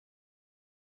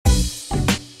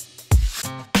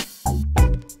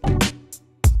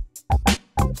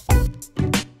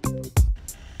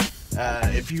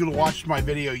If you watched my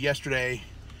video yesterday,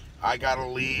 I got a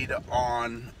lead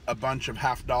on a bunch of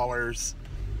half dollars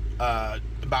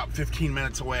about 15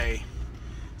 minutes away.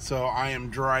 So I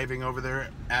am driving over there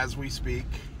as we speak.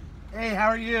 Hey, how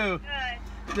are you?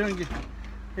 Good. Doing good.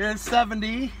 Here's 70.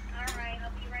 All right, I'll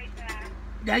be right back.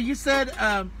 Yeah, you said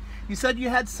you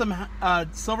had some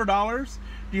silver dollars.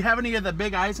 Do you have any of the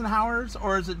big Eisenhowers,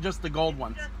 or is it just the gold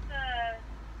ones? Just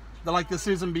The like the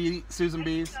Susan B's. I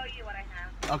can show you what I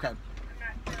have. Okay. I'm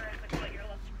not sure if it's what you're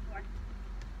looking for.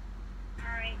 All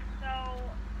right, so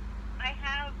I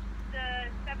have the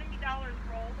 $70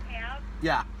 rolled halves.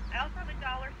 Yeah. I also have a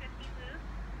 $1.50 loose.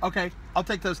 Okay, I'll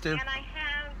take those two. And I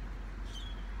have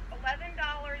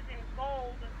 $11 in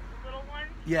gold, the little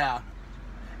ones. Yeah.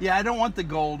 Yeah, I don't want the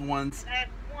gold ones. I have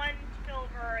one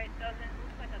silver. It doesn't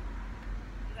look like is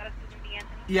that a Susan B.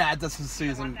 Anthony? Yeah, this is You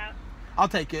don't Susan. want that? I'll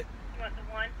take it. You want the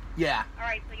one? Yeah. All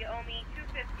right, so you owe me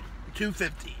 $2.50.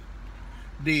 $2.50.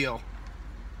 Deal.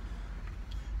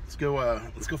 Let's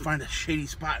go find a shady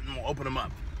spot and we'll open them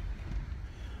up.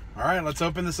 All right, let's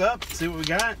open this up. See what we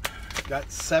got.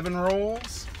 Got 7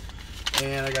 rolls,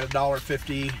 and I got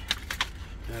 $1.50.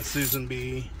 And Susan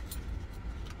B.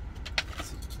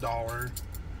 $1.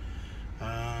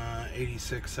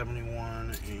 86,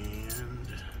 71, and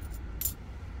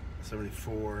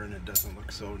 74, and it doesn't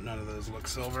look so. None of those look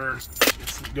silver.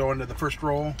 Let's go into the first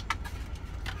roll.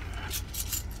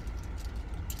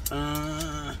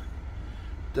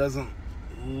 Doesn't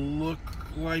look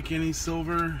like any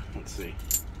silver. Let's see.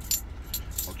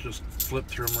 I'll just flip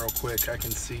through them real quick. I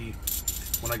can see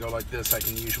when I go like this, I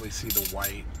can usually see the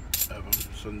white of them.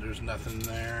 So there's nothing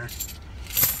there. Just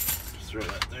throw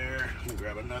that there. Let me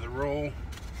grab another roll.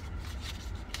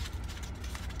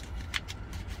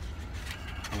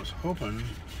 I was hoping,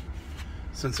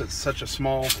 since it's such a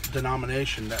small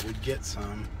denomination, that we'd get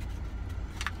some.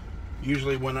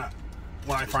 Usually when I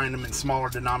find them in smaller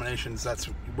denominations, that's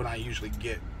when I usually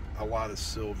get a lot of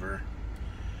silver.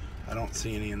 I don't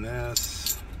see any in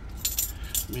this.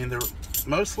 I mean, they're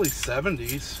mostly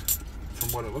 70s from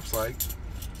what it looks like.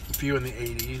 A few in the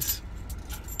 80s.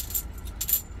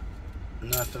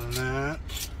 Nothing in that.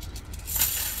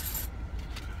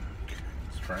 Okay,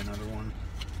 let's try another one.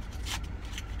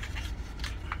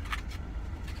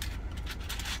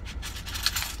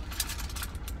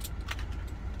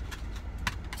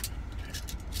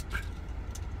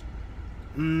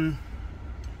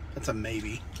 That's a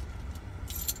maybe.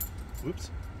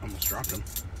 Whoops, almost dropped him.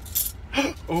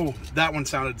 Oh, that one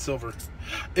sounded silver.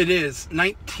 It is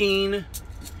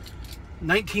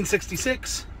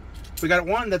 1966. We got it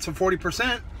one. That's a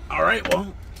 40%. All right,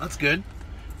 well, that's good.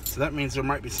 So that means there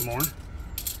might be some more.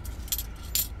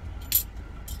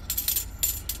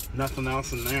 Nothing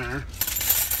else in there.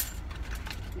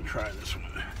 Let me try this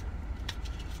one.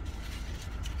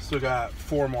 Still got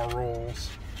 4 more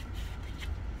rolls.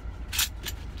 I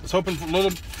was hoping for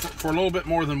a little bit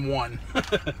more than one.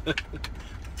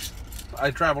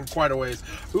 I traveled quite a ways.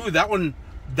 Ooh, that one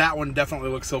definitely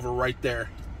looks silver right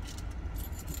there.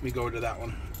 Let me go to that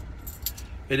one.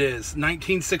 It is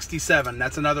 1967.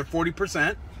 That's another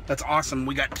 40%. That's awesome.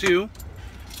 We got 2.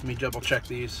 Let me double check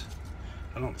these.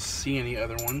 I don't see any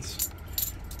other ones,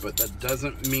 but that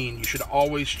doesn't mean you should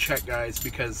always check, guys,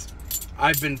 because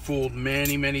I've been fooled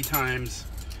many, many times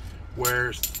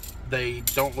where they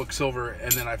don't look silver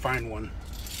and then I find one.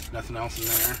 Nothing else in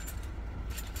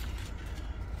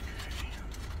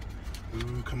there.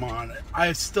 Ooh, come on.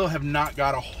 I still have not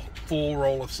got a full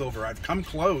roll of silver. I've come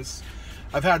close.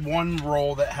 I've had one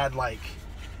roll that had like,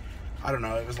 I don't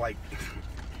know, it was like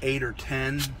 8 or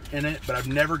 10 in it, but I've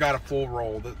never got a full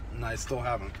roll, and I still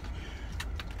haven't.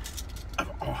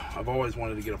 I've always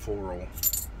wanted to get a full roll.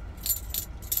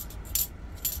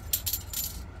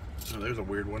 Oh, there's a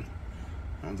weird one.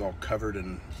 That one's all covered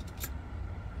in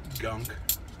gunk.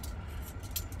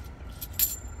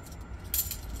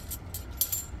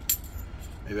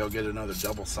 Maybe I'll get another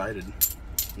double-sided.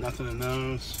 Nothing in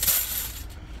those.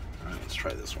 All right, let's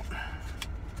try this one.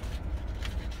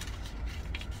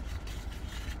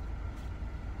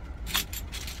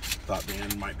 Thought the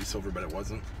end might be silver, but it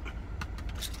wasn't.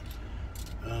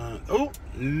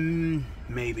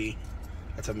 Maybe.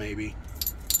 That's a maybe.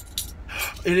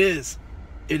 It is.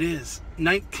 It is.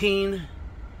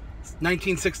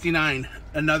 1969.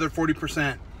 Another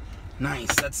 40%.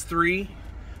 Nice. That's 3.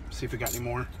 Let's see if we got any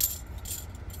more.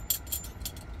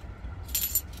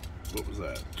 What was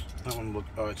that? That one looked...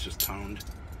 Oh, it's just toned.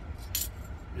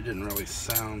 It didn't really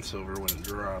sound silver when it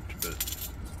dropped, but...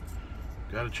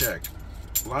 Gotta check.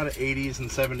 A lot of 80s and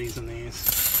 70s in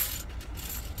these.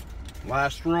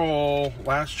 Last roll.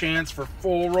 Last chance for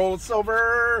full roll of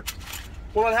silver.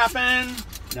 Will it happen?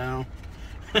 No.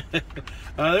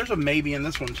 There's a maybe in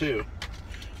this one too.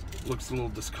 Looks a little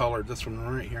discolored. This one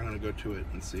right here. I'm gonna go to it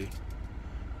and see.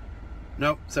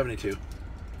 Nope, 72.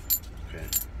 Okay.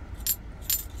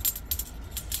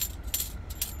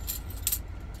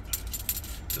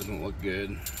 Doesn't look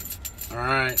good. All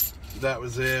right, that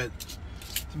was it.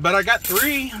 But I got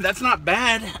 3. That's not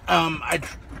bad. I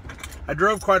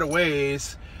drove quite a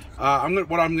ways.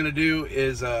 What I'm gonna do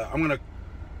is I'm gonna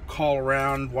call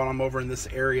around while I'm over in this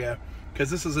area, because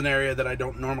this is an area that I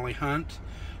don't normally hunt,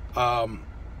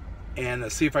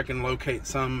 and see if I can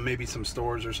locate maybe some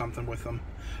stores or something with them.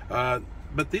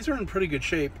 But these are in pretty good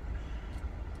shape.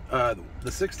 The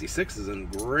 66 is in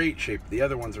great shape. The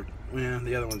other ones are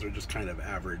just kind of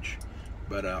average.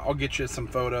 But I'll get you some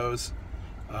photos.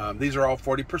 These are all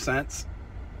 40%.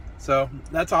 So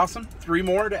that's awesome. 3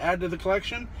 more to add to the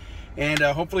collection, and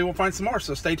hopefully we'll find some more.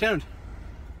 So stay tuned.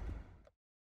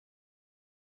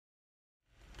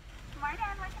 Martin,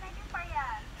 what can I do for you?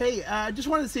 Hey, I just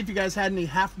wanted to see if you guys had any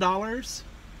half dollars.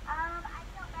 I don't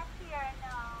back here,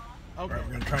 no. Okay,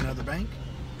 we're gonna try another bank.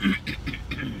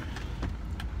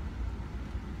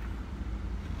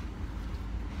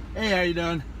 Hey, how you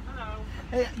doing? Hello.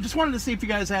 Hey, just wanted to see if you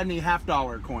guys had any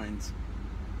half-dollar coins.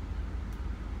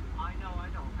 I know I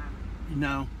don't have any.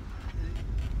 No.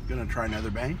 Gonna try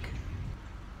another bank.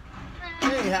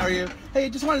 Hey, how are you? Hey,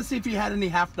 just wanted to see if you had any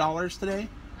half dollars today.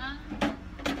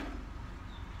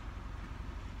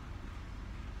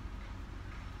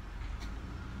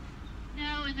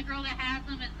 No, and the girl that has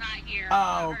them is not here.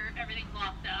 Oh. Everything's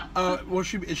locked up. Well,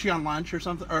 is she on lunch or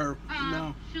something? Or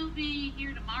no? She'll be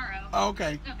here tomorrow. Oh,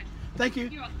 okay. Okay. Thank you.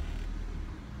 You're welcome.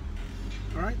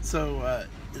 All right, so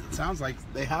it sounds like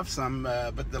they have some,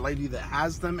 but the lady that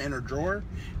has them in her drawer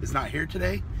is not here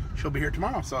today. She'll be here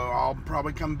tomorrow, so I'll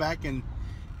probably come back and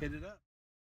hit it up.